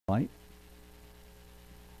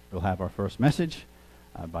We'll have our first message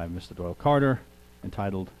by Mr. Doyle Carter,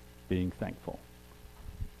 entitled Being Thankful.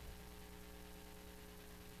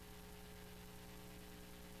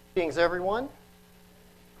 Greetings, everyone.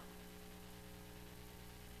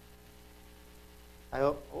 I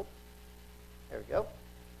hope, there we go.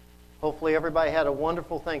 Hopefully everybody had a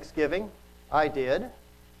wonderful Thanksgiving. I did,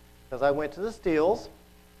 because I went to the Steels,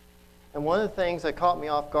 and one of the things that caught me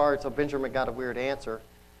off guard, so Benjamin got a weird answer,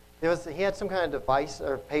 he had some kind of device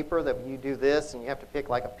or paper that you do this, and you have to pick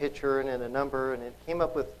like a picture and then a number, and it came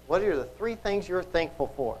up with, what are the 3 things you're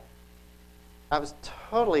thankful for? I was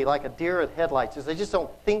totally like a deer at headlights, because I just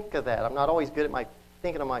don't think of that. I'm not always good at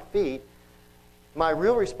thinking on my feet. My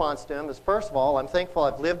real response to him is, first of all, I'm thankful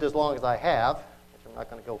I've lived as long as I have, which I'm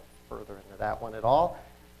not going to go further into that one at all.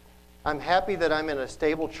 I'm happy that I'm in a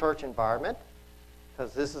stable church environment,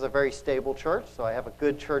 because this is a very stable church, so I have a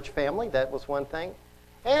good church family. That was one thing.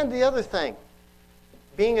 And the other thing,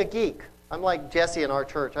 being a geek. I'm like Jesse in our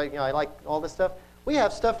church. I like all this stuff. We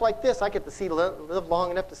have stuff like this. I get to live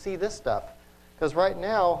long enough to see this stuff. Because right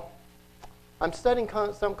now, I'm studying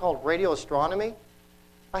something called radio astronomy.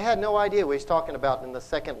 I had no idea what he's talking about in the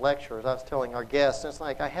second lecture, as I was telling our guests. And it's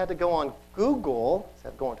like I had to go on Google, instead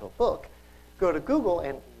of going to a book, go to Google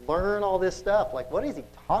and learn all this stuff. Like, what is he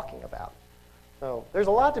talking about? So there's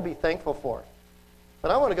a lot to be thankful for.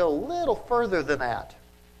 But I want to go a little further than that.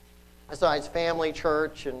 Besides family,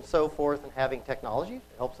 church, and so forth, and having technology,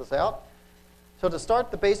 it helps us out. So to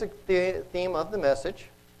start the basic theme of the message,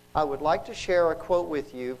 I would like to share a quote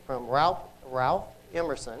with you from Ralph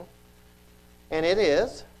Emerson. And it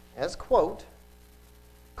is, as quote,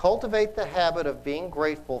 "Cultivate the habit of being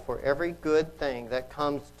grateful for every good thing that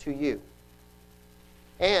comes to you,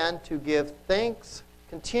 and to give thanks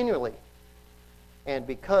continually. And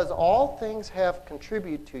because all things have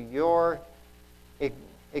contributed to your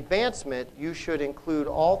advancement, you should include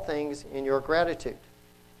all things in your gratitude."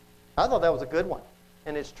 I thought that was a good one,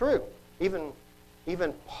 and it's true. Even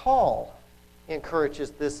Paul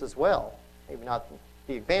encourages this as well. Maybe not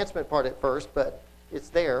the advancement part at first, but it's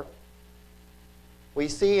there. We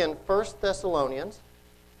see in 1 Thessalonians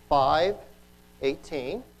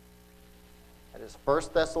 5:18. That is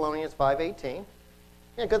 1 Thessalonians 5:18.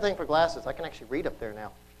 Yeah, good thing for glasses. I can actually read up there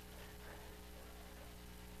now.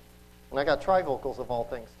 And I got trifocals of all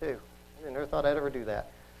things, too. I never thought I'd ever do that.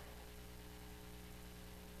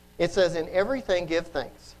 It says, "In everything give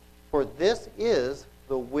thanks, for this is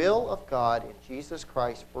the will of God in Jesus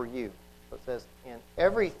Christ for you." So it says, in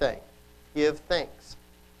everything give thanks.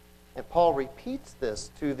 And Paul repeats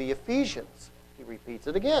this to the Ephesians. He repeats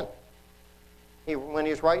it again. When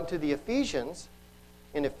he was writing to the Ephesians,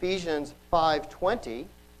 in Ephesians 5:20,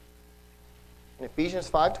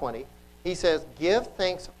 he says, "Give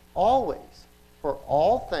thanks always for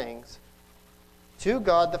all things to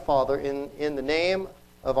God the Father in the name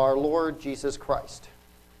of our Lord Jesus Christ."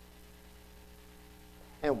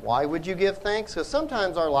 And why would you give thanks? Because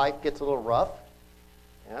sometimes our life gets a little rough.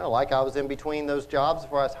 Like I was in between those jobs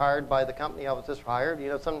before I was hired by the company I was just hired.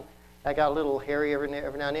 I got a little hairy every now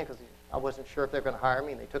and then because I wasn't sure if they were going to hire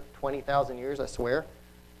me, and they took 20,000 years, I swear.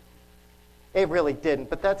 It really didn't,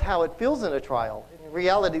 but that's how it feels in a trial. In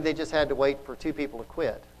reality, they just had to wait for 2 people to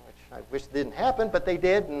quit, which I wish didn't happen, but they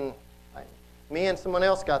did, and me and someone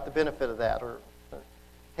else got the benefit of that, or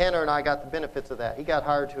Tanner and I got the benefits of that. He got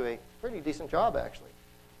hired to a pretty decent job, actually.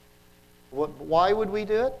 Why would we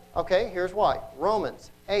do it? Okay, here's why.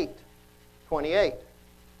 Romans 8:28,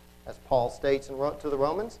 as Paul states to the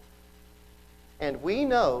Romans, "And we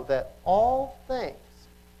know that all things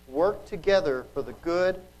work together for the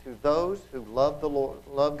good to those who love the Lord,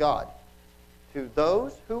 love God, to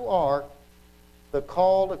those who are the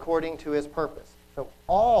called according to His purpose." So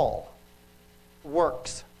all work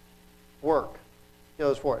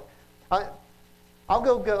goes for it. I'll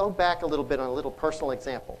go back a little bit on a little personal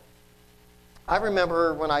example. I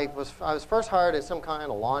remember when I was first hired at some kind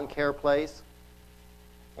of lawn care place,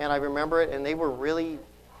 and I remember it, and they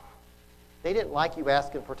didn't like you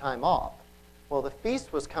asking for time off. Well, the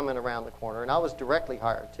feast was coming around the corner, and I was directly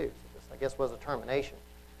hired too. So this, I guess, was a termination.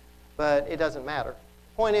 But it doesn't matter.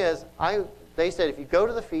 Point is, they said, if you go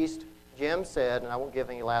to the feast, Jim said, and I won't give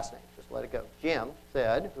any last names, just let it go. Jim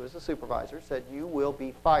said, who was the supervisor, said, "You will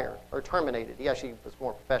be fired," or terminated. He actually was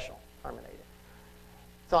more professional, terminated.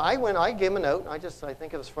 So I gave him a note. I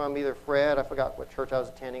think it was from either Fred. I forgot what church I was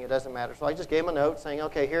attending. It doesn't matter. So I just gave him a note saying,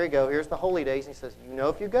 "Okay, here you go. Here's the holy days." And he says,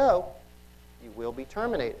 "If you go, you will be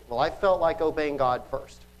terminated." Well, I felt like obeying God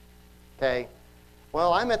first. Okay.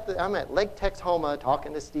 Well, I'm at Lake Texhoma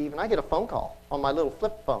talking to Steve, and I get a phone call on my little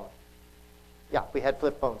flip phone. Yeah, we had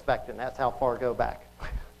flip phones back then. That's how far ago back.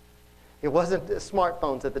 It wasn't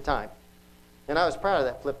smartphones at the time. And I was proud of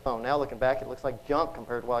that flip phone. Now looking back, it looks like junk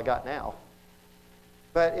compared to what I got now.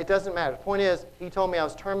 But it doesn't matter. The point is, he told me I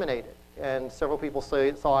was terminated. And several people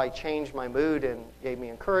saw I changed my mood and gave me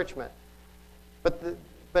encouragement.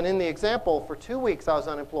 But in the example, for 2 weeks I was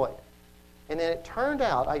unemployed. And then it turned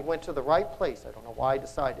out I went to the right place. I don't know why I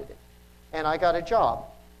decided it. And I got a job.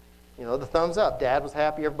 You know, the thumbs up. Dad was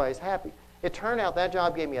happy. Everybody's happy. It turned out that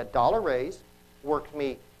job gave me a $1 raise, worked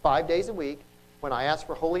me 5 days a week. When I asked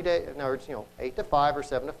for holy day, in other words, 8 to 5 or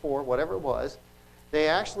 7 to 4, whatever it was, they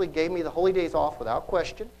actually gave me the holy days off without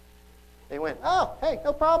question. They went, oh, hey,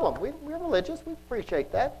 no problem. We're religious. We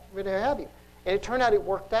appreciate that. We're very happy. And it turned out it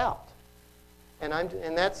worked out.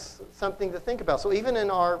 And that's something to think about. So even in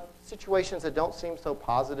our situations that don't seem so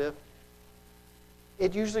positive,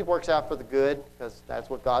 it usually works out for the good because that's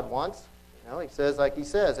what God wants. He says like he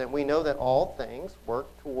says, and we know that all things work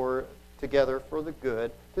together for the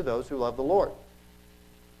good to those who love the Lord.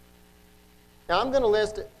 Now I'm going to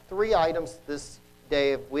list 3 items this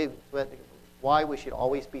day of why we should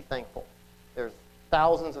always be thankful. There's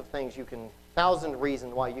thousands of things thousand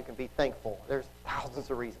reasons why you can be thankful. There's thousands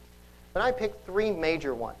of reasons. But I picked 3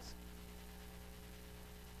 major ones.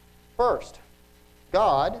 First,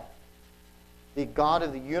 God, the God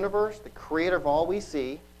of the universe, the creator of all we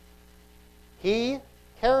see, he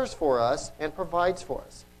cares for us and provides for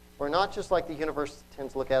us. We're not just like the universe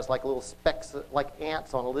tends to look at us like little specks, like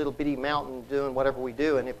ants on a little bitty mountain doing whatever we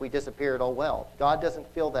do, and if we disappeared, oh well. God doesn't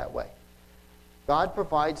feel that way. God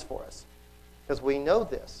provides for us because we know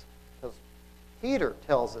this, because Peter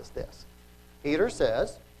tells us this. Peter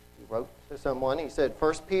says, he wrote to someone, he said,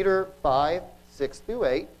 1 Peter 5, 6 through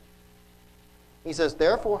 8, he says,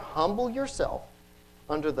 therefore humble yourself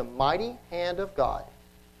under the mighty hand of God,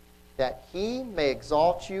 that he may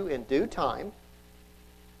exalt you in due time,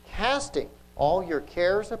 casting all your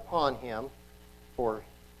cares upon him, for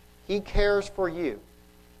he cares for you.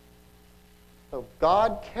 So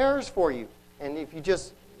God cares for you. And if you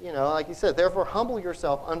just, like he said, therefore humble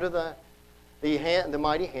yourself under the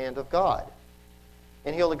mighty hand of God,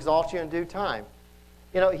 and he'll exalt you in due time.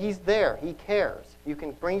 He's there. He cares. You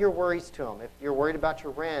can bring your worries to him. If you're worried about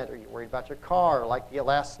your rent or you're worried about your car, like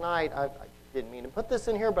last night, I didn't mean to put this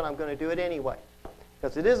in here, but I'm going to do it anyway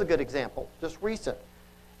because it is a good example, just recent.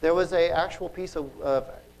 There was an actual piece of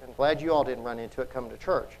I'm glad you all didn't run into it coming to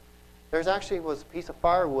church. There's actually was a piece of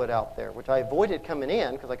firewood out there, which I avoided coming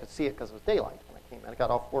in because I could see it because it was daylight when I came in. I got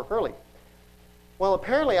off work early. Well,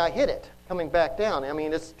 apparently I hit it coming back down. I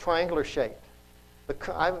mean, it's triangular shaped.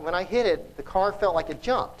 When I hit it, the car felt like it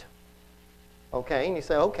jumped. Okay, and you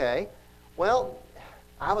say, okay. Well,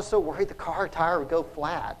 I was so worried the car tire would go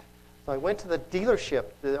flat. So I went to the dealership,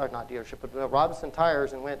 or not dealership, but Robinson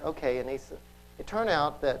Tires, and went, okay, and they said, it turned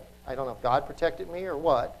out that, I don't know if God protected me or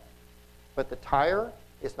what, but the tire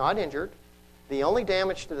is not injured. The only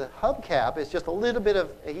damage to the hubcap is just a little bit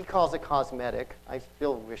of, he calls it cosmetic. I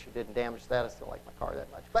still wish it didn't damage that. I still like my car that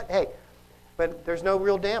much. But hey, there's no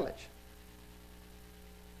real damage.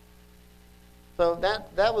 So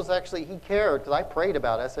that was actually, he cared, because I prayed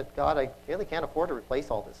about it. I said, God, I really can't afford to replace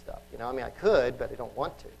all this stuff. I could, but I don't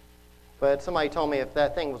want to. But somebody told me if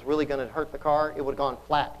that thing was really going to hurt the car, it would have gone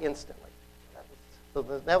flat instantly.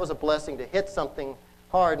 That was a blessing to hit something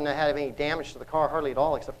hard and not have any damage to the car, hardly at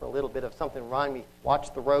all, except for a little bit of something to remind me,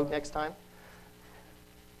 watch the road next time.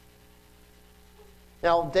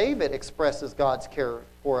 Now, David expresses God's care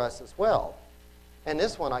for us as well. And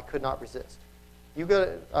this one I could not resist. In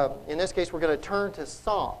this case, we're going to turn to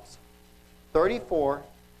Psalms 34,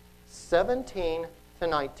 17 to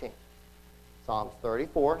 19. Psalms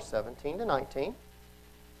 34, 17 to 19.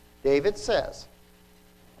 David says,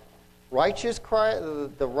 the righteous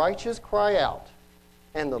cry out,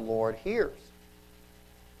 and the Lord hears,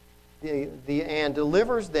 and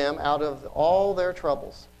delivers them out of all their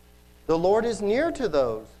troubles. The Lord is near to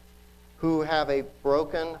those who have a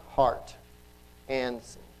broken heart, and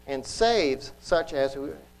saves such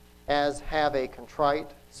as have a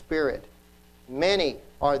contrite spirit. Many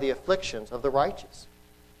are the afflictions of the righteous,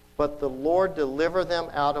 but the Lord deliver them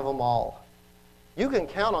out of them all. You can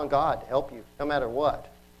count on God to help you no matter what.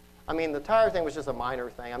 I mean, the tire thing was just a minor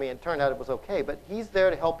thing. I mean, it turned out it was okay, but he's there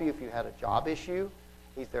to help you if you had a job issue.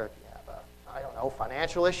 He's there if you have a,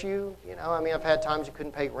 financial issue. I've had times you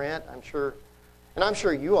couldn't pay rent, I'm sure. And I'm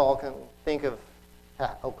sure you all can think of,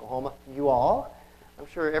 Oklahoma, you all. I'm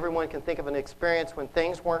sure everyone can think of an experience when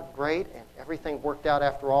things weren't great and everything worked out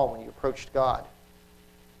after all when you approached God.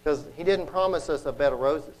 Because he didn't promise us a bed of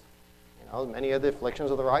roses. Many of the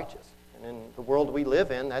afflictions of the righteous. And in the world we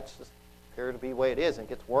live in, that's just appears to be the way it is, and it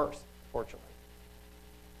gets worse, fortunately.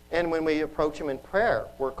 And when we approach him in prayer,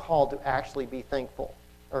 we're called to actually be thankful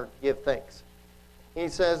or give thanks. He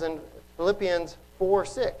says in Philippians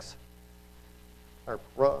 4:6, or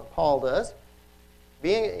Paul does,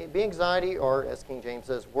 be anxiety, or as King James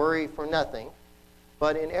says, worry for nothing,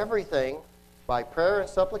 but in everything, by prayer and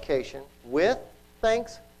supplication, with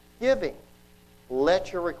thanksgiving,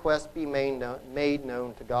 let your requests be made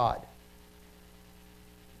known to God.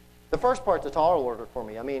 The first part's a tall order for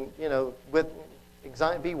me. I mean, with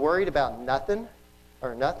anxiety, be worried about nothing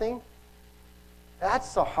or nothing.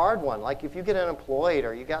 That's a hard one. Like if you get unemployed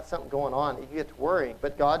or you got something going on, you get to worrying.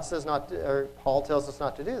 But God says not to, or Paul tells us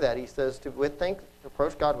not to do that. He says to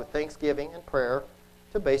approach God with thanksgiving and prayer,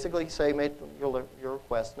 to basically say, make your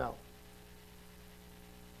request known.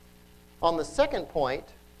 On the second point,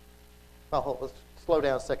 well, let's slow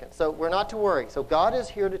down a second. So we're not to worry. So God is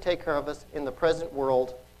here to take care of us in the present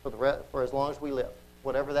world for as long as we live,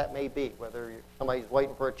 whatever that may be, whether somebody's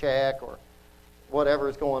waiting for a check or whatever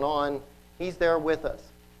is going on. He's there with us.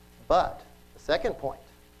 But the second point,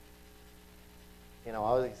 I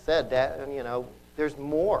already said that, there's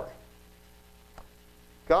more.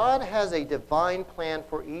 God has a divine plan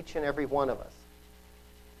for each and every one of us.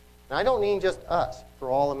 And I don't mean just us, for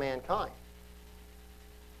all of mankind.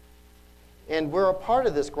 And we're a part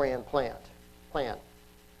of this grand plan.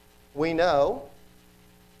 We know,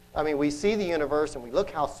 we see the universe and we look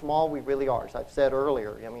how small we really are, as I've said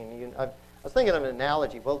earlier. I was thinking of an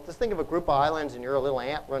analogy. Well, just think of a group of islands and you're a little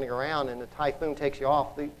ant running around and the typhoon takes you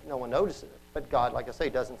off. No one notices it. But God, like I say,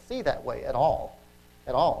 doesn't see that way at all.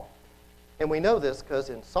 At all. And we know this because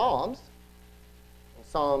in Psalms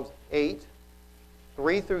 8,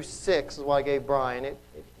 3 through 6 is what I gave Brian. It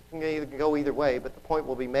can either go either way, but the point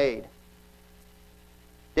will be made.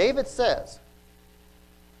 David says,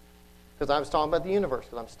 because I was talking about the universe,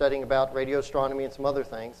 because I'm studying about radio astronomy and some other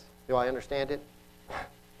things. Do I understand it?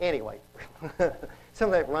 Anyway, some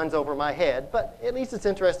of that runs over my head, but at least it's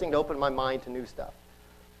interesting to open my mind to new stuff.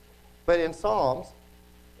 But in Psalms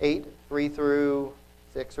 8, 3 through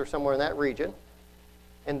 6, or somewhere in that region,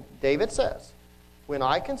 and David says, when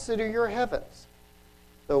I consider your heavens,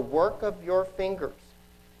 the work of your fingers,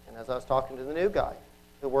 and as I was talking to the new guy,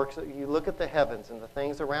 the works that you look at the heavens and the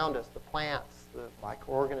things around us, the plants, the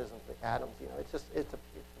microorganisms, the atoms, it's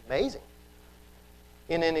amazing.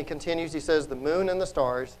 And then he continues, he says, the moon and the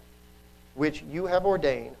stars, which you have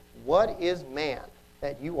ordained, what is man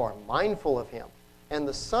that you are mindful of him, and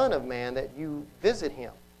the Son of Man that you visit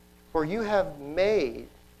him? For you have made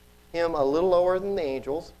him a little lower than the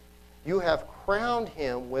angels. You have crowned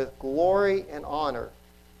him with glory and honor.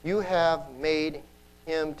 You have made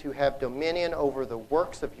him to have dominion over the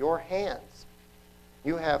works of your hands.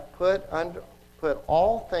 You have put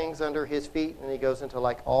all things under his feet, and he goes into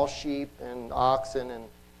like all sheep and oxen, and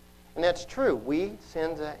that's true. We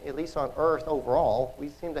seem to, at least on earth overall, we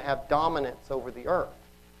seem to have dominance over the earth.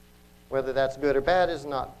 Whether that's good or bad is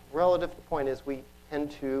not relative. The point is we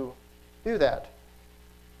tend to do that.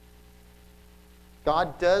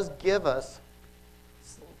 God does give us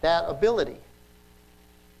that ability.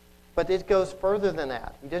 But it goes further than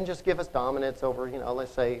that. He didn't just give us dominance over,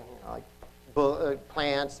 let's say,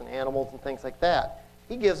 plants and animals and things like that.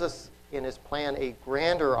 He gives us, in his plan, a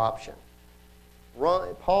grander option.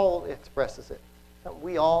 Paul expresses it.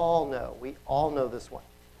 We all know. We all know this one.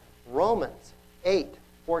 Romans 8,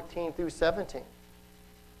 14 through 17.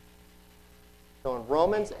 So in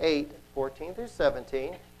Romans 8, 14 through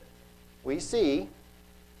 17, we see,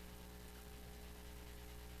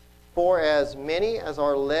 for as many as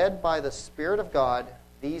are led by the Spirit of God,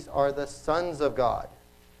 these are the sons of God.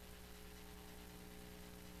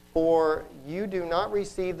 For you do not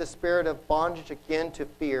receive the spirit of bondage again to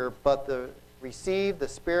fear, but receive the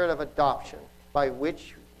spirit of adoption, by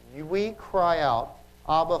which we cry out,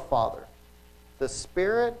 Abba, Father. The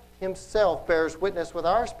Spirit himself bears witness with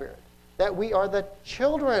our spirit that we are the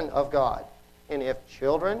children of God. And if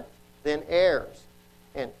children, then heirs,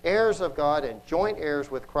 and heirs of God and joint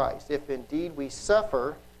heirs with Christ, if indeed we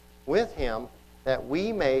suffer with him, that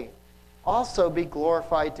we may also be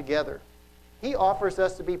glorified together. He offers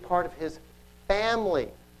us to be part of his family.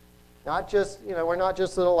 Not just, we're not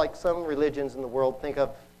just little like some religions in the world think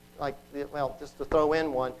of, just to throw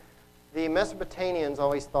in one. The Mesopotamians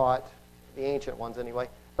always thought, the ancient ones anyway,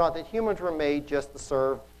 thought that humans were made just to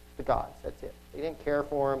serve the gods. That's it. They didn't care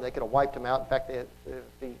for them. They could have wiped them out. In fact,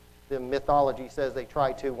 the mythology says they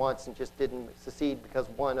tried to once and just didn't succeed because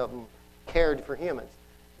one of them cared for humans.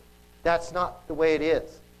 That's not the way it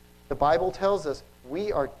is. The Bible tells us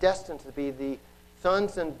we are destined to be the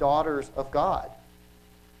sons and daughters of God.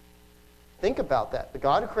 Think about that. The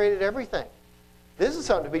God who created everything This is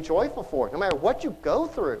something to be joyful for. No matter what you go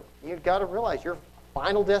through, you've got to realize your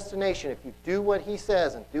final destination, if you do what he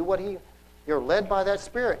says and do what you're led by that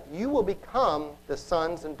Spirit, you will become the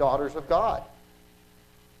sons and daughters of God.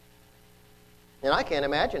 And I can't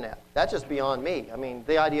imagine that. That's just beyond me. I mean,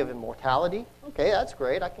 the idea of immortality, okay, that's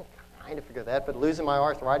great. I can kind of figure that. But losing my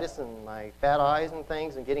arthritis and my fat eyes and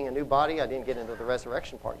things and getting a new body, I didn't get into the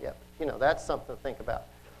resurrection part yet. You know, that's something to think about.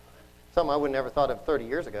 Something I would never thought of 30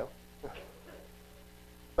 years ago.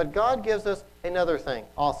 But God gives us another thing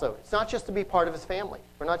also. It's not just to be part of his family.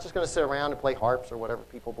 We're not just going to sit around and play harps or whatever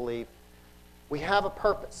people believe. We have a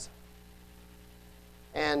purpose.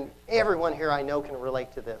 And everyone here I know can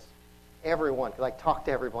relate to this. Everyone, because I talk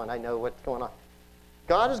to everyone, I know what's going on.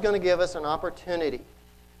 God is going to give us an opportunity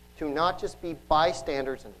to not just be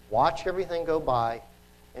bystanders and watch everything go by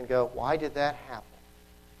and go, why did that happen?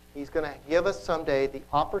 He's going to give us someday the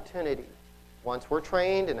opportunity, once we're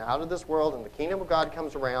trained and out of this world and the kingdom of God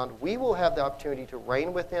comes around, we will have the opportunity to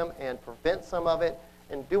reign with him and prevent some of it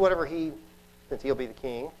and do whatever since he'll be the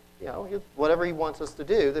king, whatever he wants us to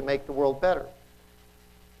do to make the world better.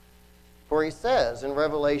 For he says in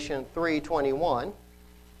Revelation 3:21,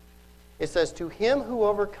 it says, to him who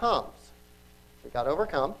overcomes, we got to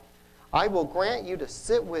overcome, I will grant you to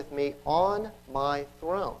sit with me on my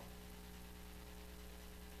throne,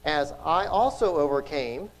 as I also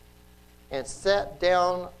overcame and sat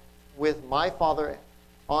down with my Father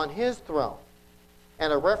on his throne.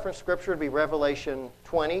 And a reference scripture would be Revelation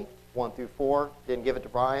 20, 1 through 4. Didn't give it to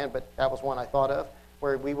Brian, but that was one I thought of,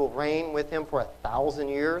 where we will reign with him for 1,000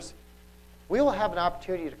 years. We will have an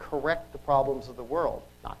opportunity to correct the problems of the world.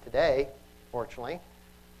 Not today, fortunately.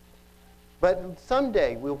 But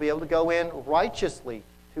someday we'll be able to go in righteously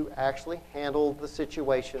to actually handle the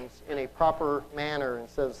situations in a proper manner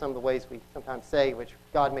instead of some of the ways we sometimes say, which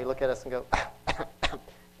God may look at us and go,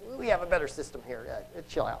 we have a better system here.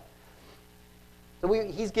 Chill out. So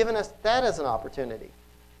he's given us that as an opportunity.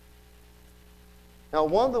 Now,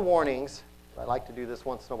 one of the warnings, I like to do this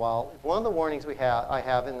once in a while, one of the warnings I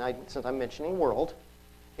have, since I'm mentioning world,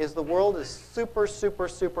 is the world is super, super,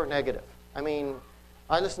 super negative. I mean,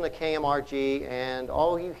 I listen to KMRG, and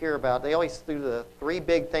all you hear about, they always do the 3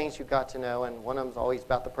 big things you've got to know, and one of them is always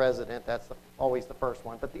about the president. That's always the first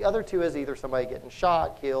one. But the other 2 is either somebody getting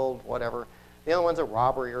shot, killed, whatever. The other one's a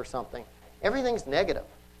robbery or something. Everything's negative.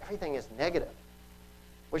 Everything is negative,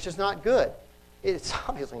 which is not good. It's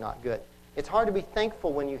obviously not good. It's hard to be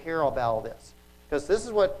thankful when you hear about all this, because this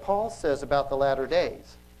is what Paul says about the latter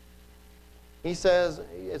days. He says,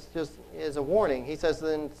 it's just as a warning, he says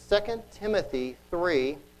in 2 Timothy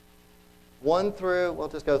 3, 1 through, we'll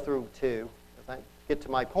just go through 2, as I get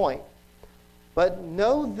to my point. But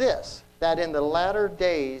know this, that in the latter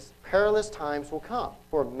days perilous times will come,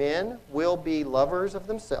 for men will be lovers of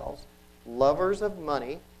themselves, lovers of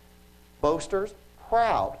money, boasters,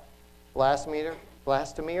 proud,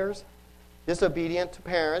 blasphemers, disobedient to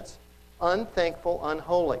parents, unthankful,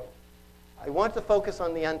 unholy. I want to focus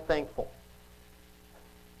on the unthankful.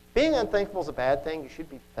 Being unthankful is a bad thing. You should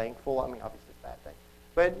be thankful. I mean, obviously it's a bad thing.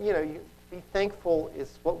 But, be thankful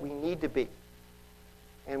is what we need to be.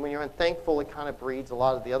 And when you're unthankful, it kind of breeds a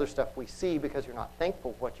lot of the other stuff we see because you're not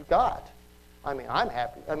thankful for what you got. I mean, I'm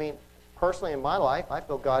happy. I mean, personally in my life, I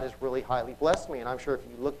feel God has really highly blessed me. And I'm sure if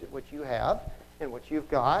you looked at what you have and what you've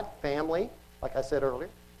got, family, like I said earlier,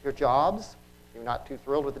 your jobs, you're not too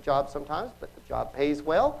thrilled with the job sometimes, but the job pays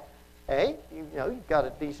well. Hey, you've got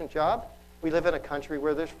a decent job. We live in a country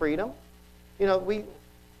where there's freedom.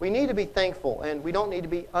 We need to be thankful, and we don't need to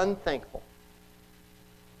be unthankful.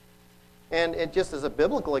 And it just as a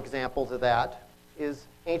biblical example to that is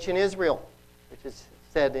ancient Israel, which is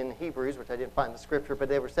said in Hebrews, which I didn't find in the scripture, but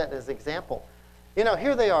they were set as an example.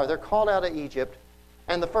 Here they are. They're called out of Egypt,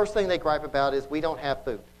 and the first thing they gripe about is we don't have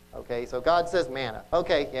food. Okay, so God says manna.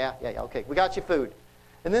 Okay, yeah, okay, we got you food.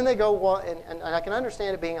 And then they go, and I can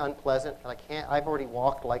understand it being unpleasant, but I've already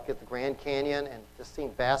walked like at the Grand Canyon and just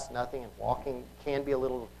seen vast nothing, and walking can be a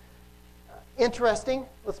little interesting,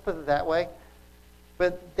 let's put it that way.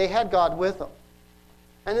 But they had God with them.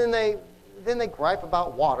 And then they gripe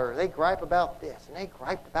about water, they gripe about this, and they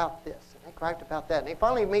griped about this, and they griped about that. And they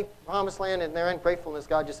finally meet the promised land, and their ungratefulness,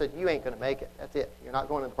 God just said, you ain't going to make it. That's it. You're not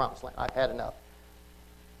going to the promised land. I've had enough.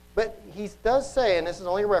 But he does say, and this is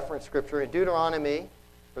only a reference scripture, in Deuteronomy,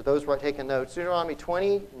 for those who are taking notes, Deuteronomy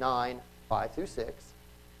 29, 5 through 6.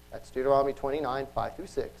 That's Deuteronomy 29, 5 through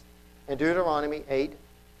 6. And Deuteronomy 8,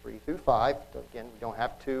 3 through 5. Again, we don't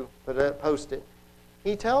have to post it.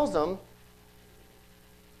 He tells them,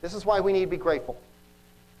 this is why we need to be grateful.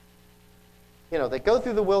 They go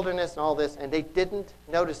through the wilderness and all this, and they didn't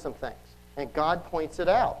notice some things. And God points it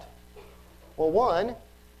out. Well, one,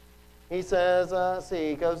 he says,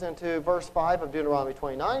 he goes into verse 5 of Deuteronomy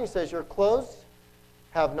 29. He says, your clothes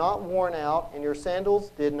have not worn out, and your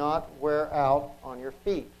sandals did not wear out on your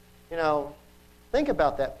feet. You know, think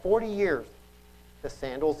about that. 40 years. The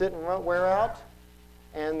sandals didn't wear out,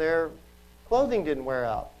 and their clothing didn't wear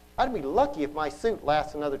out. I'd be lucky if my suit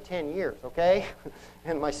lasts another 10 years, okay?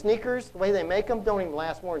 And my sneakers, the way they make them, don't even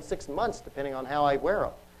last more than 6 months, depending on how I wear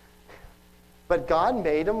them. But God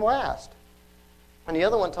made them last. And the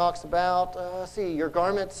other one talks about, your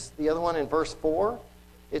garments, the other one in verse 4,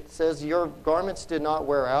 it says, your garments did not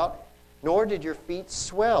wear out, nor did your feet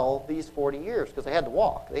swell these 40 years, because they had to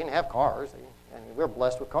walk. They didn't have cars. We were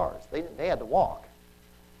blessed with cars. They had to walk.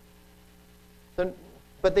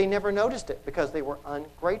 But they never noticed it because they were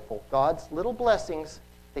ungrateful. God's little blessings,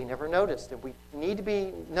 they never noticed. And we need to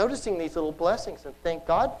be noticing these little blessings and thank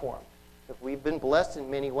God for them. If we've been blessed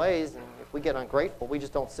in many ways, and if we get ungrateful, we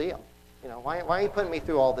just don't see them. You know, why are you putting me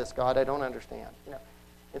through all this, God? I don't understand. You know,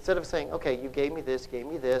 instead of saying, okay, you gave me this.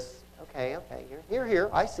 Okay, here,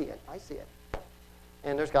 I see it.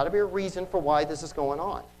 And there's got to be a reason for why this is going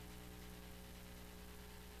on.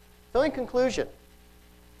 So in conclusion,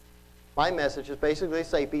 my message is basically to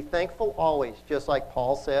say, be thankful always, just like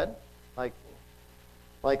Paul said,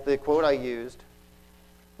 like the quote I used.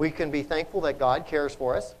 We can be thankful that God cares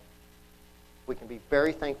for us. We can be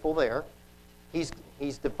very thankful there. He's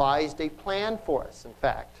devised a plan for us, in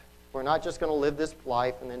fact. We're not just going to live this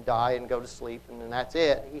life and then die and go to sleep and then that's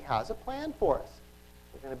it. He has a plan for us.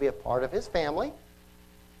 We're going to be a part of His family.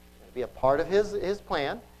 We're going to be a part of His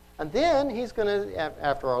plan. And then He's going to,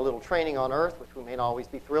 after our little training on earth, which we may not always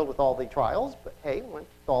be thrilled with all the trials, but hey, with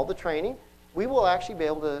all the training, we will actually be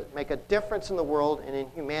able to make a difference in the world and in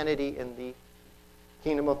humanity in the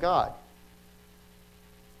kingdom of God.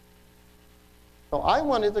 So I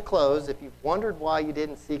wanted to close, if you've wondered why you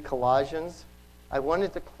didn't see Colossians, I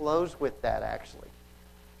wanted to close with that actually.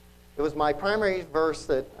 It was my primary verse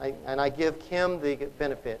and I give Kim the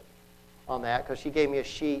benefit on that because she gave me a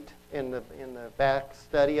sheet in the back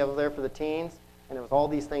study over there for the teens, and it was all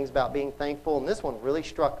these things about being thankful, and this one really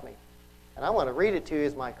struck me. And I want to read it to you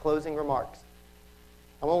as my closing remarks.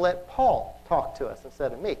 I'm going to let Paul talk to us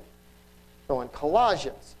instead of me. So in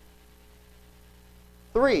Colossians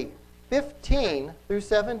 3:15 through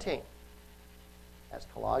 17. That's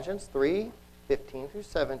Colossians 3:15 through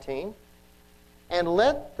 17. And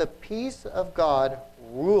let the peace of God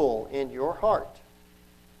rule in your heart,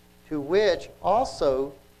 to which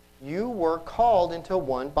also you were called into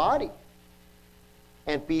one body,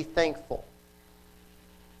 and be thankful.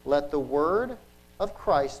 Let the word of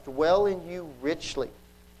Christ dwell in you richly,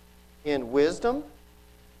 in wisdom,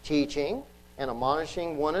 teaching, and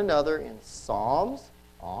admonishing one another in psalms,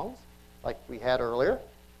 like we had earlier,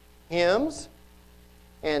 hymns,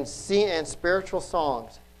 and spiritual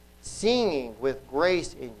songs, singing with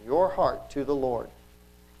grace in your heart to the Lord.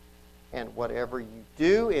 And whatever you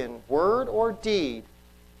do in word or deed,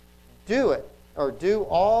 do it, or do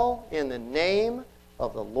all in the name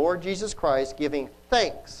of the Lord Jesus Christ, giving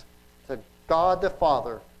thanks to God the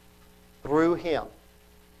Father through Him.